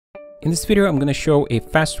In this video, I'm going to show a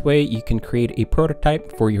fast way you can create a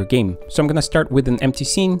prototype for your game. So I'm going to start with an empty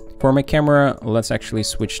scene. For my camera, let's actually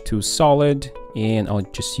switch to solid and I'll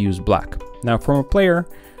just use black. Now from a player,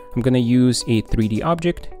 I'm going to use a 3D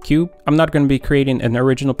object, cube. I'm not going to be creating an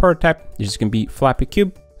original prototype. It's just going to be flappy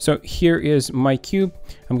cube. So here is my cube.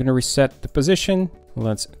 I'm going to reset the position.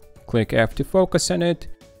 Let's click F to focus on it.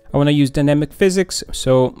 I want to use dynamic physics.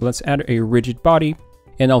 So let's add a rigid body.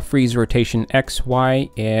 And I'll freeze rotation X, Y,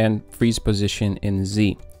 and freeze position in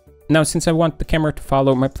Z. Now, since I want the camera to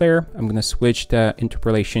follow my player, I'm going to switch the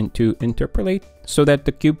interpolation to interpolate so that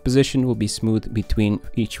the cube position will be smooth between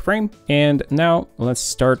each frame. And now let's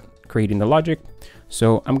start creating the logic.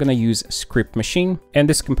 So I'm going to use script machine, and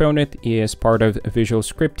this component is part of visual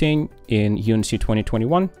scripting in Unity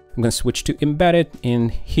 2021. I'm going to switch to embedded,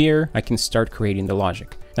 and here I can start creating the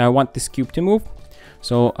logic. Now I want this cube to move.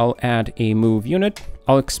 So I'll add a move unit.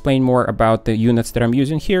 I'll explain more about the units that I'm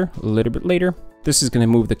using here a little bit later. This is going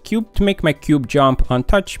to move the cube. To make my cube jump on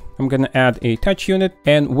touch, I'm going to add a touch unit.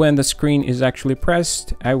 And when the screen is actually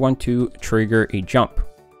pressed, I want to trigger a jump.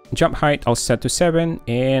 Jump height, I'll set to 7,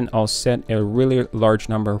 and I'll set a really large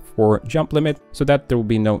number for jump limit so that there will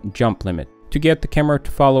be no jump limit. To get the camera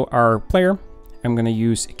to follow our player, I'm going to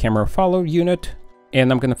use a camera follow unit,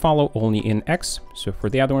 and I'm going to follow only in X. So for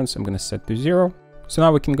the other ones, I'm going to set to 0. So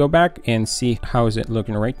now we can go back and see how is it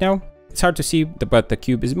looking right now. It's hard to see, but the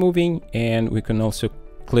cube is moving, and we can also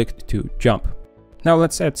click to jump. Now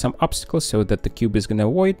let's add some obstacles so that the cube is going to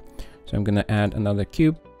avoid. So I'm going to add another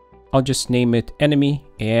cube. I'll just name it enemy,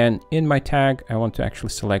 and in my tag, I want to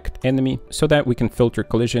actually select enemy so that we can filter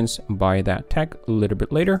collisions by that tag a little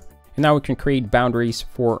bit later. And now we can create boundaries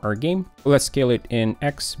for our game. Let's scale it in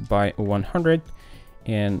X by 100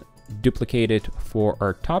 and duplicate it for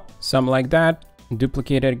our top, something like that.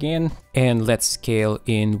 Duplicate it again, and let's scale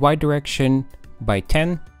in Y direction by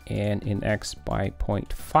 10 and in X by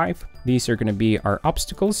 0.5. These are going to be our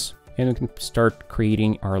obstacles, and we can start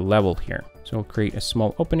creating our level here. So we'll create a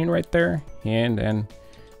small opening right there, and then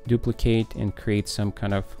duplicate and create some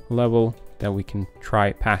kind of level that we can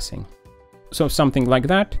try passing. So something like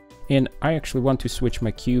that. And I actually want to switch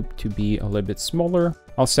my cube to be a little bit smaller.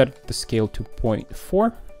 I'll set the scale to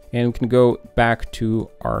 0.4, and we can go back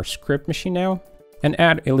to our script machine now and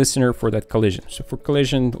add a listener for that collision. So for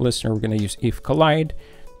collision listener, we're going to use if collide.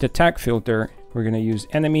 The tag filter, we're going to use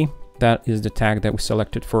enemy. That is the tag that we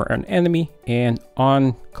selected for an enemy. And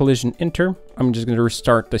on collision enter, I'm just going to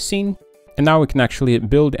restart the scene. And now we can actually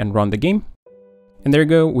build and run the game. And there you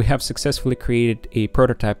go. We have successfully created a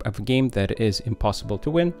prototype of a game that is impossible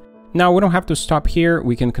to win. Now we don't have to stop here.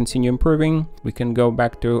 We can continue improving. We can go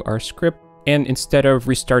back to our script. And instead of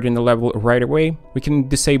restarting the level right away, we can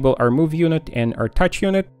disable our move unit and our touch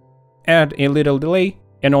unit, add a little delay,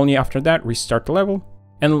 and only after that restart the level.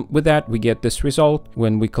 And with that, we get this result.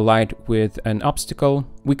 When we collide with an obstacle,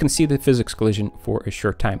 we can see the physics collision for a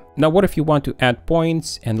short time. Now, what if you want to add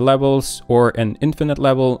points and levels or an infinite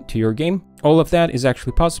level to your game? All of that is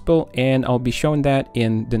actually possible, and I'll be showing that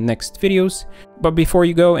in the next videos. But before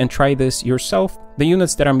you go and try this yourself, the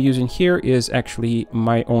units that I'm using here is actually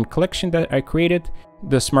my own collection that I created,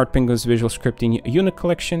 the Smart Penguins Visual Scripting Unit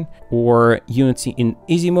Collection, or Unity in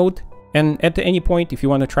Easy Mode. And at any point, if you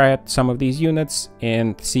want to try out some of these units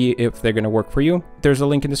and see if they're going to work for you, there's a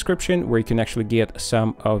link in the description where you can actually get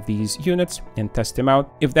some of these units and test them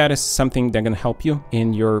out. If that is something that's going to help you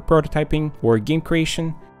in your prototyping or game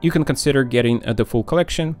creation, you can consider getting the full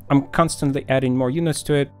collection. I'm constantly adding more units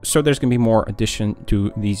to it, so there's going to be more addition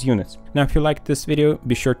to these units. Now, if you liked this video,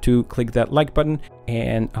 be sure to click that like button,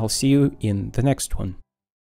 and I'll see you in the next one.